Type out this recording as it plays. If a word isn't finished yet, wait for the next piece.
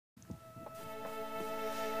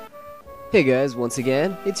Hey guys, once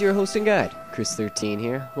again, it's your host and guide, Thirtyne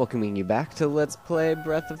here, welcoming you back to Let's Play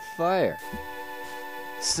Breath of Fire.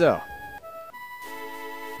 So,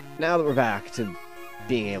 now that we're back to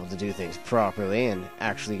being able to do things properly and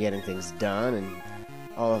actually getting things done and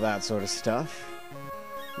all of that sort of stuff,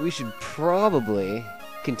 we should probably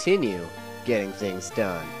continue getting things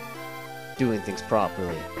done, doing things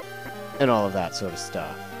properly, and all of that sort of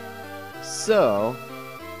stuff. So,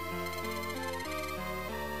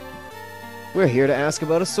 we're here to ask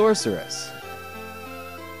about a sorceress.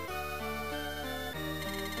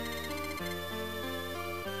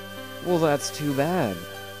 Well, that's too bad.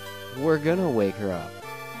 We're gonna wake her up.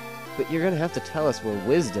 But you're gonna have to tell us where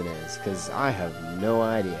Wisdom is, because I have no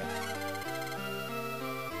idea.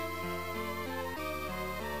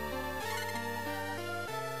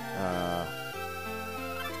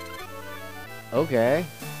 Okay.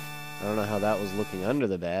 I don't know how that was looking under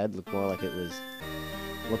the bed. Looked more like it was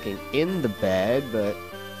looking in the bed, but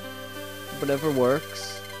whatever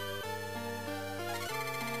works.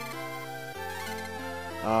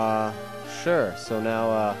 Sure. So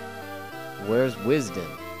now, where's Wisdom?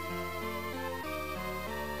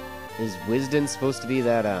 Is Wisdom supposed to be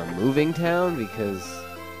that, moving town? Because,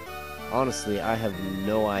 honestly, I have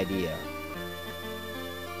no idea.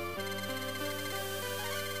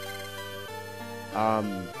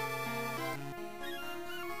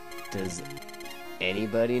 Does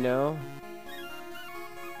anybody know?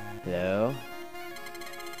 Hello?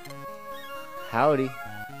 Howdy.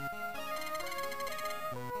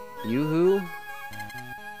 You who?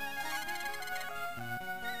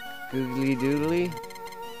 Googly doodly?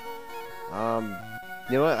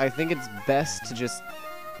 You know what? I think it's best to just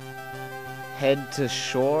head to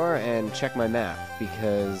shore and check my map,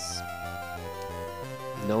 because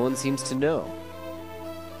no one seems to know.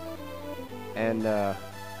 And,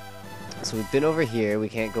 so we've been over here, we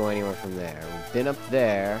can't go anywhere from there. We've been up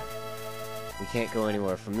there, we can't go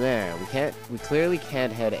anywhere from there. We clearly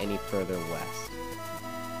can't head any further west.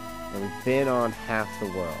 And we've been on half the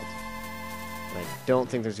world. And I don't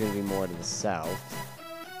think there's going to be more to the south.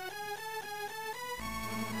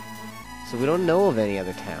 So we don't know of any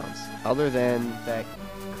other towns, other than that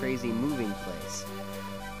crazy moving place.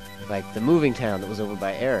 Like the moving town that was over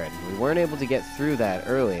by Aaron. We weren't able to get through that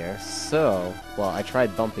earlier, so, well, I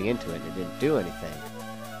tried bumping into it and it didn't do anything.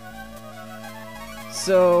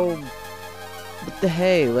 So, what the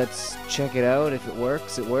hey, let's check it out. If it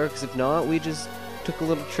works, it works. If not, we just took a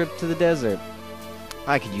little trip to the desert.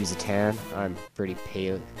 I could use a tan. I'm pretty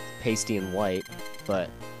pasty and white, but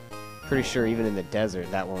pretty sure even in the desert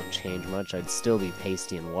that won't change much. I'd still be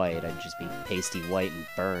pasty and white. I'd just be pasty white and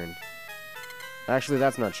burned. Actually,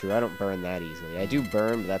 that's not true. I don't burn that easily. I do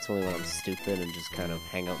burn, but that's only when I'm stupid and just kind of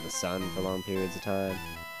hang out in the sun for long periods of time.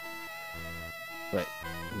 But,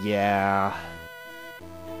 yeah.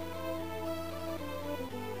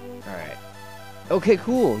 Alright. Okay,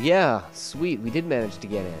 cool. Yeah, sweet. We did manage to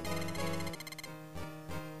get in.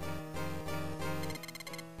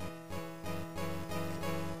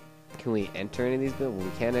 Can we enter any of these buildings?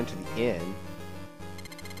 Well, we can't enter the inn.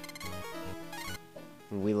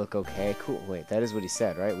 We look okay. Cool. Wait, that is what he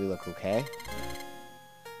said, right? We look okay?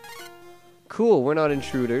 Cool, we're not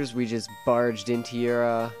intruders. We just barged into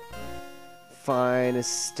your, fine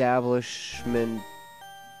establishment...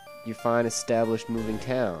 your fine established moving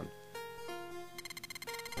town.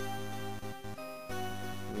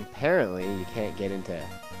 And apparently, you can't get into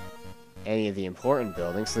any of the important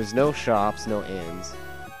buildings. So there's no shops, no inns.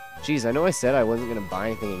 Jeez, I know I said I wasn't going to buy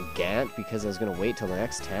anything in Gant because I was going to wait till the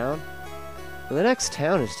next town. Well, the next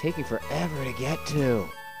town is taking forever to get to.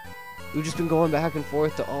 We've just been going back and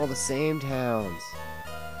forth to all the same towns.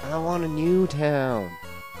 I want a new town.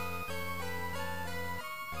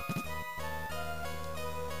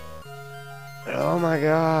 Oh my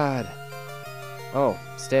god. Oh,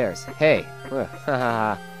 stairs. Hey.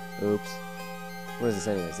 Haha. Oops. What is this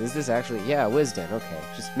anyways? Is this actually... Yeah, Wisdom. Okay.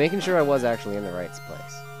 Just making sure I was actually in the right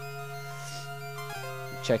place.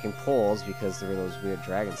 Checking polls because there were those weird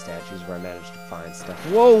dragon statues where I managed to find stuff.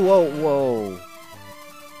 Whoa, whoa, whoa!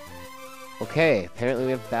 Okay, apparently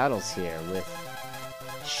we have battles here with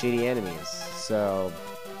shitty enemies, so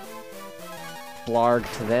blarg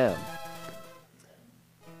to them.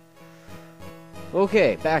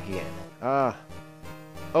 Okay, back again.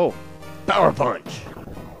 Oh, Power Punch!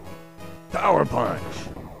 Power Punch!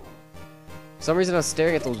 For some reason I was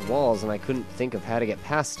staring at those walls and I couldn't think of how to get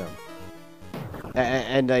past them.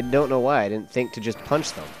 And I don't know why, I didn't think to just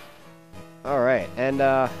punch them. Alright, and,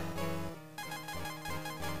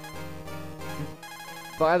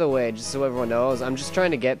 by the way, just so everyone knows, I'm just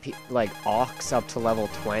trying to get, like, Ox up to level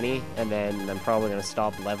 20, and then I'm probably going to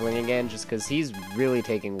stop leveling again, just because he's really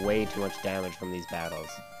taking way too much damage from these battles.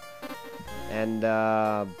 And,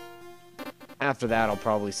 after that, I'll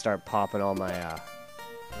probably start popping all my,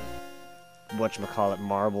 whatchamacallit,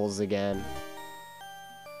 marbles again.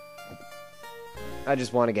 I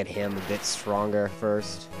just want to get him a bit stronger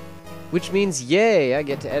first. Which means, yay, I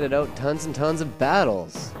get to edit out tons and tons of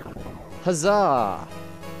battles. Huzzah!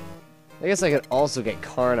 I guess I could also get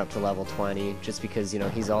Karn up to level 20, just because, you know,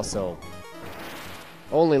 he's also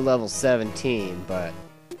only level 17, but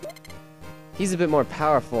he's a bit more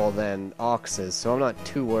powerful than Ox is, so I'm not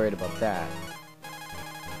too worried about that.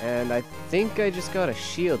 And I think I just got a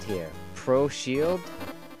shield here. Pro shield?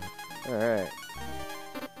 Alright.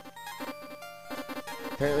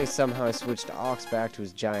 Apparently somehow I switched Ox back to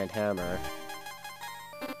his giant hammer.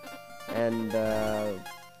 And,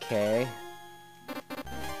 okay.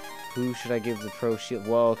 Who should I give the pro shield?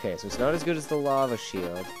 Well, okay, so it's not as good as the lava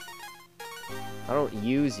shield. I don't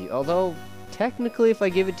use you. Although, technically, if I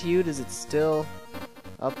give it to you, does it still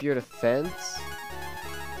up your defense?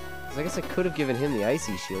 Because I guess I could have given him the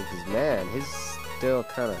icy shield, because, man, his still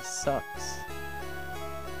kind of sucks.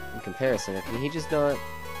 In comparison, can he just not...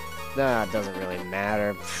 Nah, it doesn't really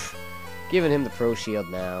matter. Pfft. Giving him the pro shield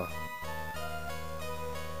now.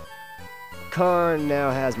 Karn now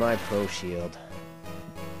has my pro shield.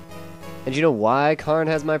 And you know why Karn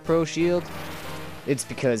has my pro shield? It's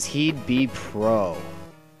because he'd be pro.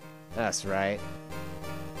 That's right.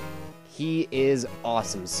 He is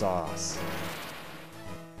awesome sauce.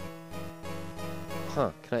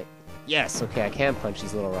 Huh, can I... Yes, okay, I can punch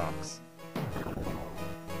these little rocks. I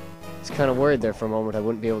was kind of worried there for a moment I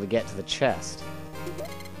wouldn't be able to get to the chest.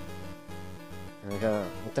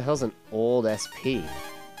 What the hell's an old SP?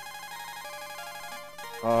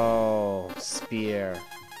 Oh, spear.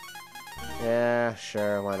 Yeah,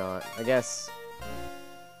 sure, why not? I guess...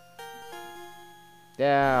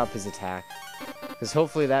 Yeah, up his attack. Because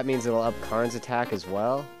hopefully that means it'll up Karn's attack as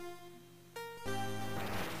well.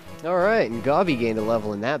 Alright, and Gobby gained a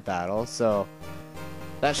level in that battle, so...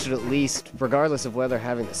 That should at least, regardless of whether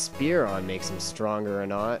having the spear on makes him stronger or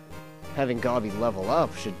not, having Gobby level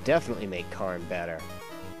up should definitely make Karn better.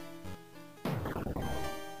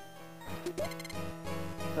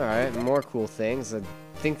 Alright, more cool things. I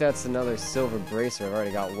think that's another silver bracer. I've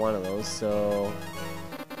already got one of those, so...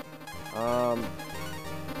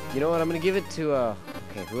 You know what, I'm gonna give it to,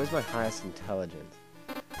 okay, who has my highest intelligence?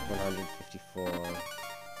 154...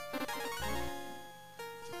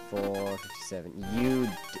 57. You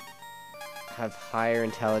have higher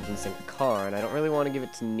intelligence than Karn. I don't really want to give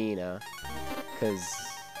it to Nina, because...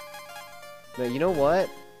 No, you know what?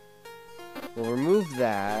 We'll remove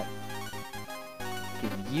that.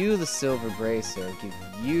 Give you the silver bracer. Give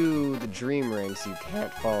you the dream ring so you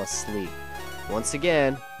can't fall asleep. Once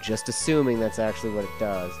again, just assuming that's actually what it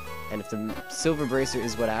does. And if the silver bracer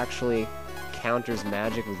is what actually counters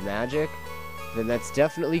magic with magic, then that's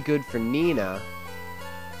definitely good for Nina,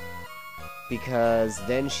 because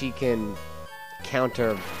then she can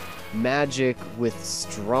counter magic with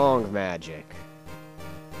strong magic.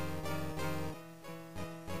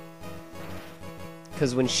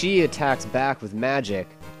 Because when she attacks back with magic,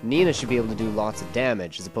 Nina should be able to do lots of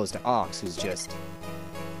damage, as opposed to Ox, who's just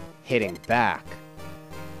hitting back.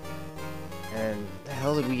 And the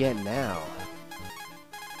hell did we get now?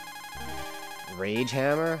 Rage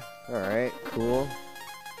Hammer? Alright, cool.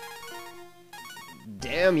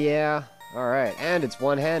 Damn, yeah. Alright, and it's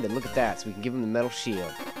one-handed. Look at that, so we can give him the metal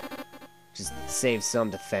shield. Just save some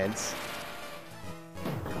defense.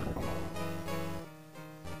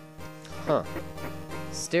 Huh.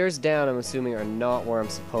 Stairs down, I'm assuming, are not where I'm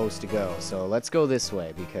supposed to go. So let's go this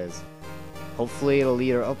way, because hopefully it'll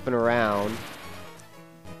lead her up and around.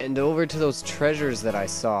 And over to those treasures that I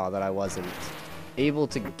saw that I wasn't able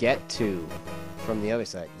to get to from the other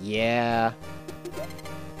side. Yeah.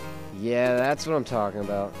 Yeah, that's what I'm talking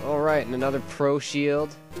about. Alright, and another pro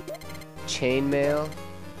shield. Chainmail.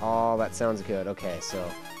 Oh, that sounds good. Okay, so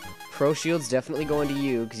pro shield's definitely going to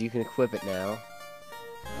you, because you can equip it now.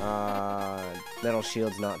 Metal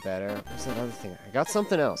shield's not better. What's that other thing? I got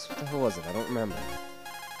something else. What the hell was it? I don't remember.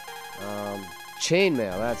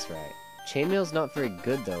 Chainmail, that's right. Chainmail's not very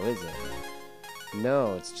good, though, is it?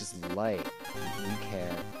 No, it's just light. You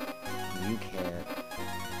can't. You can't.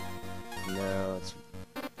 No, it's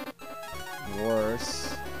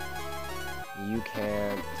worse. You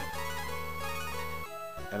can't.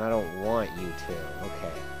 And I don't want you to.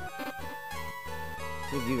 Okay.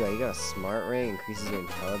 What have you got? You got a smart ring, increases your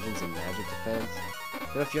intelligence and magic defense.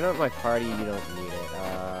 But if you're not in my party, you don't need it.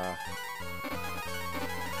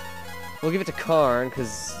 We'll give it to Karn,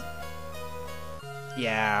 because...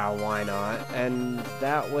 yeah, why not? And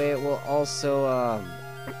that way it will also,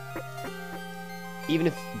 even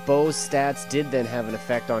if Bo's stats did then have an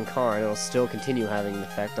effect on Karn, it'll still continue having an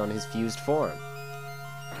effect on his fused form.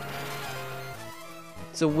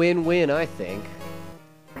 It's a win-win, I think.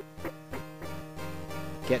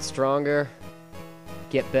 Get stronger,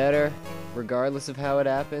 get better, regardless of how it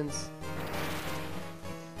happens.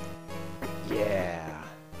 Yeah.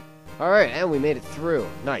 Alright, and we made it through.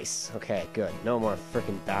 Nice. Okay, good. No more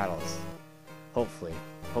frickin' battles. Hopefully.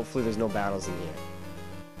 Hopefully there's no battles in here.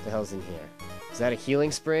 What the hell's in here? Is that a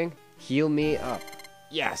healing spring? Heal me up.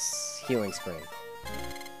 Yes! Healing spring.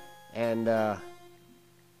 And, are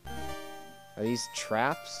these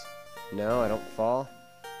traps? No, I don't fall?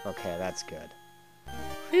 Okay, that's good.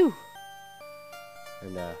 Phew!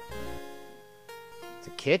 And, it's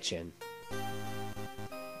a kitchen.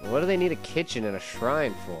 What do they need a kitchen and a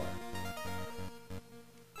shrine for?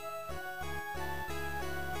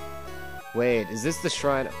 Wait, is this the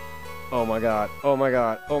shrine? Oh my god, oh my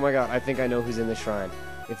god, oh my god, I think I know who's in the shrine.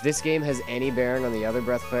 If this game has any bearing on the other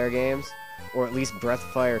Breathfire games, or at least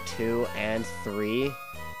Breathfire 2 and 3,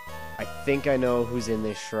 I think I know who's in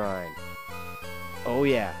this shrine. Oh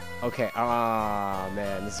yeah, okay,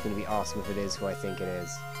 man, this is gonna be awesome if it is who I think it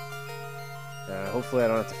is. Hopefully I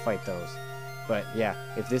don't have to fight those. But yeah,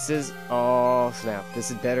 if this is... oh snap, this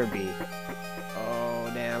had better be. Oh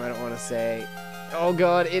damn, I don't want to say. Oh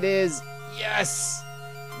god, it is! Yes!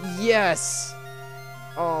 Yes!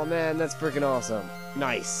 Oh man, that's freaking awesome.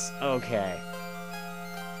 Nice. Okay.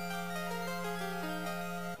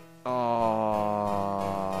 Oh,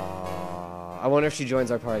 I wonder if she joins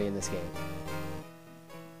our party in this game.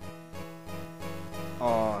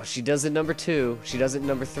 Oh, she does in number 2. She does it in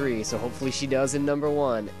number 3, so hopefully she does in number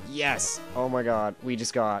 1. Yes! Oh my god, we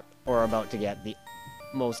just got, or are about to get, the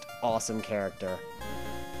most awesome character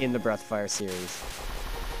in the Breathfire series.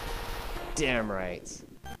 Damn right.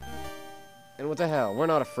 And what the hell? We're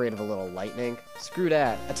not afraid of a little lightning. Screw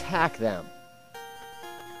that. Attack them.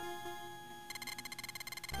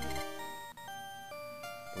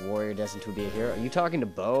 The warrior destined to be a hero. Are you talking to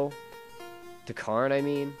Bo? To Karn, I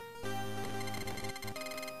mean?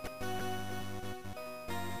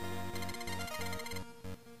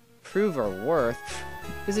 Prove our worth?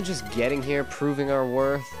 Isn't just getting here proving our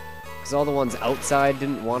worth? Because all the ones outside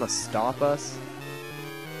didn't want to stop us?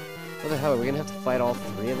 What the hell, are we gonna have to fight all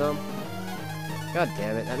 3 of them? God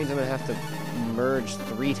damn it, that means I'm gonna have to merge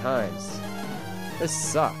 3 times. This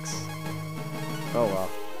sucks. Oh well.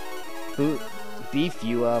 Beef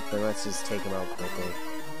you up, and let's just take him out quickly.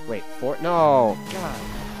 Wait, 4? No! God!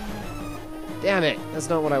 Damn it! That's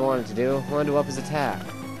not what I wanted to do. I wanted to up his attack.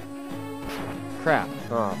 Crap.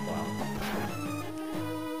 Oh, well.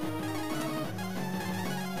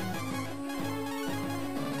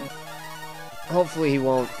 Hopefully he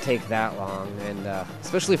won't take that long, and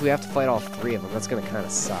especially if we have to fight all 3 of them, that's gonna kind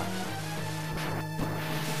of suck.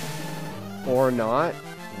 Or not?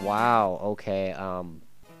 Wow, okay,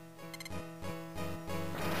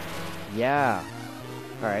 yeah.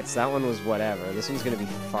 Alright, so that one was whatever. This one's gonna be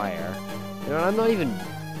fire. You know what, I'm not even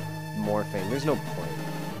morphing, there's no point.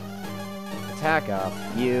 Attack up,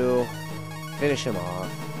 you, finish him off.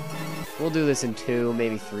 We'll do this in 2,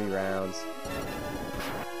 maybe 3 rounds.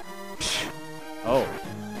 Oh.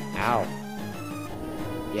 Ow.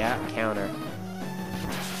 Yeah, counter.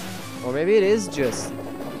 Or maybe it is just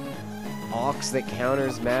Ox that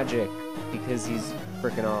counters magic because he's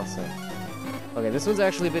freaking awesome. Okay, this one's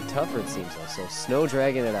actually a bit tougher, it seems though, so Snow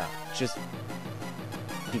Dragon it up. Just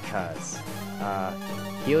because.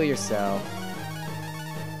 Heal yourself.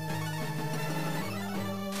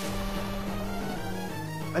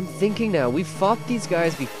 I'm thinking now, we've fought these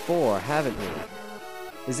guys before, haven't we?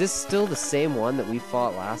 Is this still the same one that we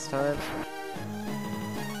fought last time?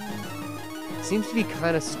 Seems to be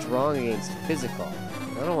kind of strong against physical.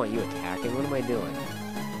 I don't want you attacking. What am I doing?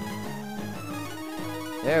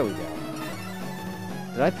 There we go.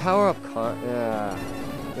 Did I power up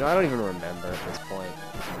you know, I don't even remember at this point.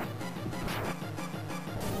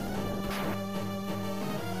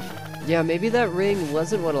 Yeah, maybe that ring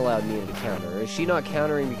wasn't what allowed Nina to counter. Is she not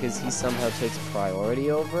countering because he somehow takes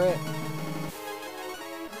priority over it?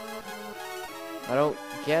 I don't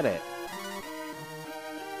get it.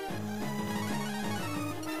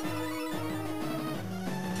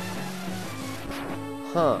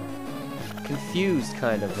 Huh. Confused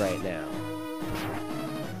kind of right now.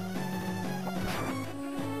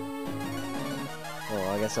 Oh,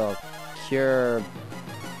 I guess I'll cure...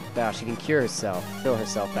 Wow, she can cure herself. Fill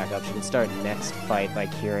herself back up. She can start next fight by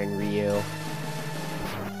curing Ryu.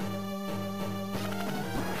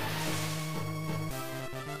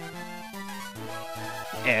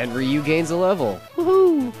 And Ryu gains a level.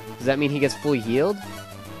 Woohoo! Does that mean he gets fully healed?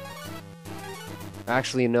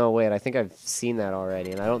 Actually, no, wait. I think I've seen that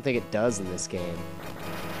already, and I don't think it does in this game.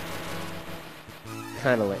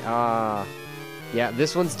 Kinda like... Yeah,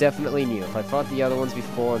 this one's definitely new. If I fought the other ones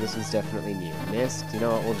before, this one's definitely new. Mist? You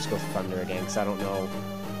know what? We'll just go Thunder again, because I don't know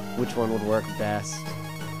which one would work best.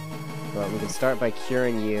 But we can start by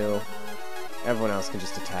curing you. Everyone else can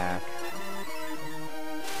just attack.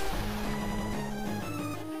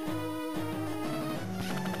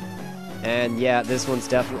 And yeah, this one's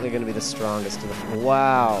definitely going to be the strongest of the...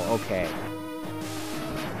 Wow, okay.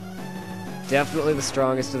 Definitely the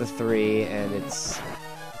strongest of the three, and it's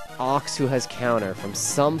Ox who has counter from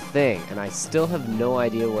something, and I still have no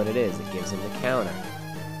idea what it is that gives him the counter.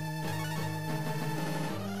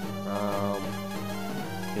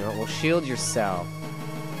 You know, well, shield yourself.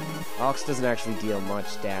 Ox doesn't actually deal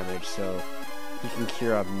much damage, so he can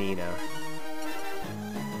cure up Nina.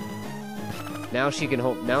 Now she can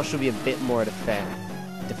hope. Now she'll be a bit more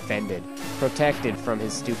defended, protected from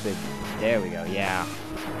his stupid. There we go. Yeah,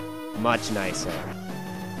 much nicer.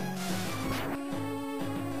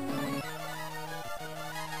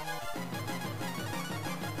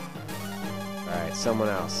 All right, someone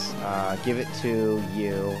else. Give it to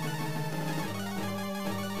you.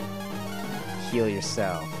 Heal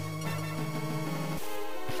yourself.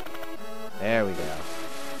 There we go.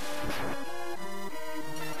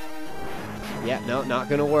 Yeah, no, not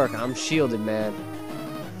gonna work. I'm shielded, man.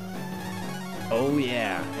 Oh,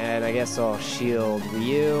 yeah. And I guess I'll shield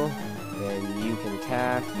Ryu. Then you can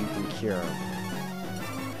attack, you can cure him.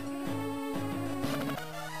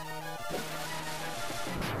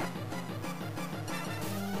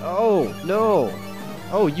 Oh, no!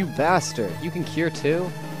 Oh, you bastard. You can cure too?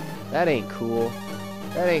 That ain't cool.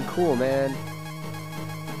 That ain't cool, man.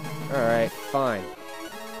 Alright, fine.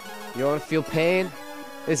 You wanna feel pain?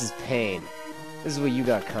 This is pain. This is what you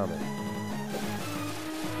got coming.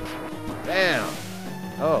 Bam!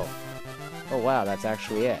 Oh. Oh wow, that's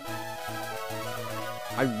actually it.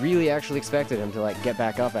 I really actually expected him to like get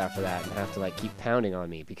back up after that and have to like keep pounding on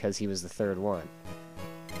me because he was the third one.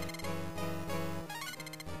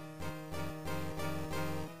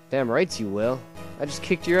 Damn rights you will. I just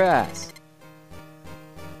kicked your ass.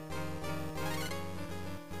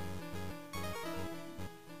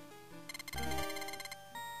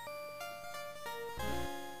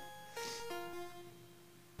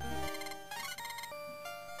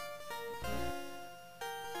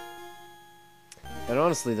 And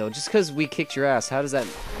honestly though, just because we kicked your ass, how does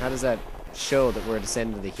that show that we're a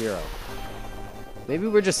descendant of the hero? Maybe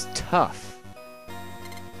we're just tough.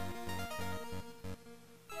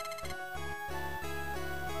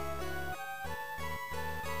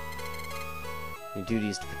 Your duty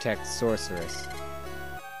is to protect the sorceress.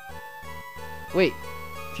 Wait,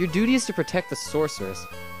 if your duty is to protect the sorceress,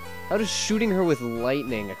 how does shooting her with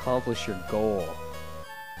lightning accomplish your goal?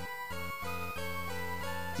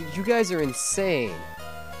 Dude, you guys are insane.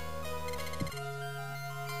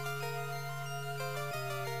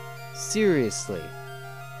 Seriously.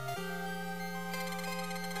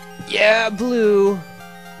 Yeah, blue!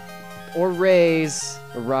 Or Rise,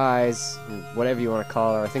 whatever you want to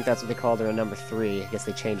call her. I think that's what they called her in number 3. I guess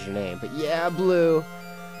they changed her name. But yeah, blue!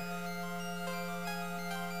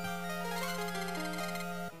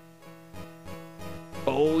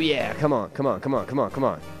 Oh yeah, come on, come on, come on, come on, come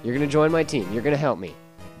on. You're gonna join my team. You're gonna help me.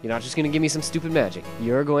 You're not just gonna give me some stupid magic.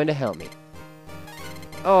 You're going to help me.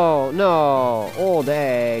 Oh no, old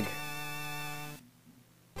egg.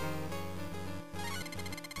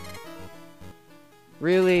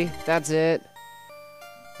 Really? That's it?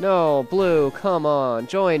 No, blue, come on,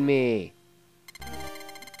 join me.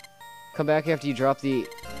 Come back after you drop the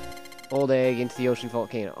old egg into the ocean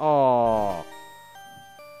volcano. Oh.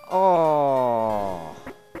 Oh.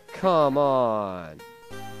 Come on.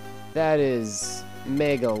 That is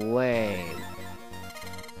mega lame.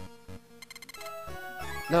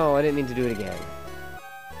 No, I didn't mean to do it again.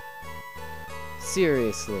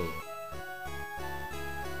 Seriously.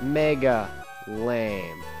 Mega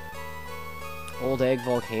lame. Old egg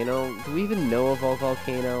volcano? Do we even know of a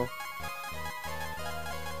volcano?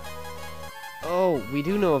 Oh, we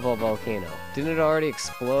do know of a volcano. Didn't it already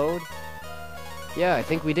explode? Yeah, I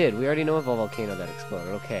think we did. We already know of a volcano that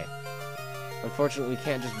exploded. Okay. Unfortunately, we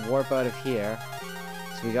can't just warp out of here.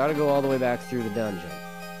 So we gotta go all the way back through the dungeon.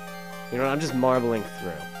 You know what? I'm just marbling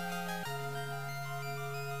through.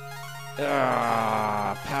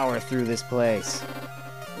 Ah, power through this place.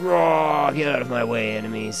 Raw! Get out of my way,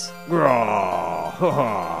 enemies. Raw! Ha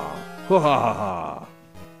ha! Ha ha ha!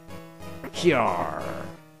 Hyar!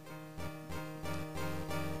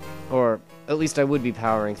 Or At least I would be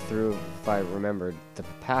powering through if I remembered the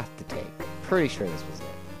path to take. Pretty sure this was it.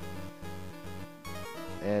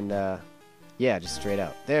 And, yeah, just straight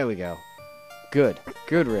out. There we go. Good.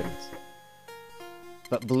 Good riddance.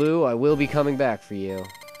 But Blue, I will be coming back for you.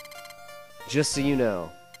 Just so you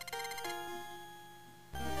know.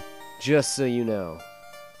 Just so you know.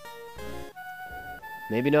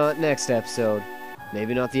 Maybe not next episode.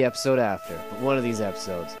 Maybe not the episode after. But one of these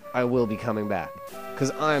episodes, I will be coming back.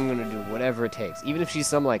 Because I'm going to do whatever it takes. Even if she's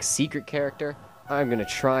some, like, secret character, I'm going to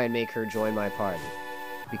try and make her join my party.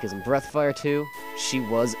 Because in Breath of Fire 2, she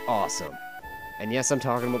was awesome. And yes, I'm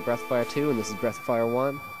talking about Breath of Fire 2, and this is Breath of Fire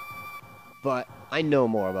 1. But I know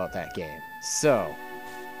more about that game. So,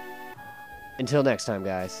 until next time,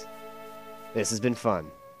 guys. This has been fun.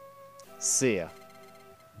 See ya.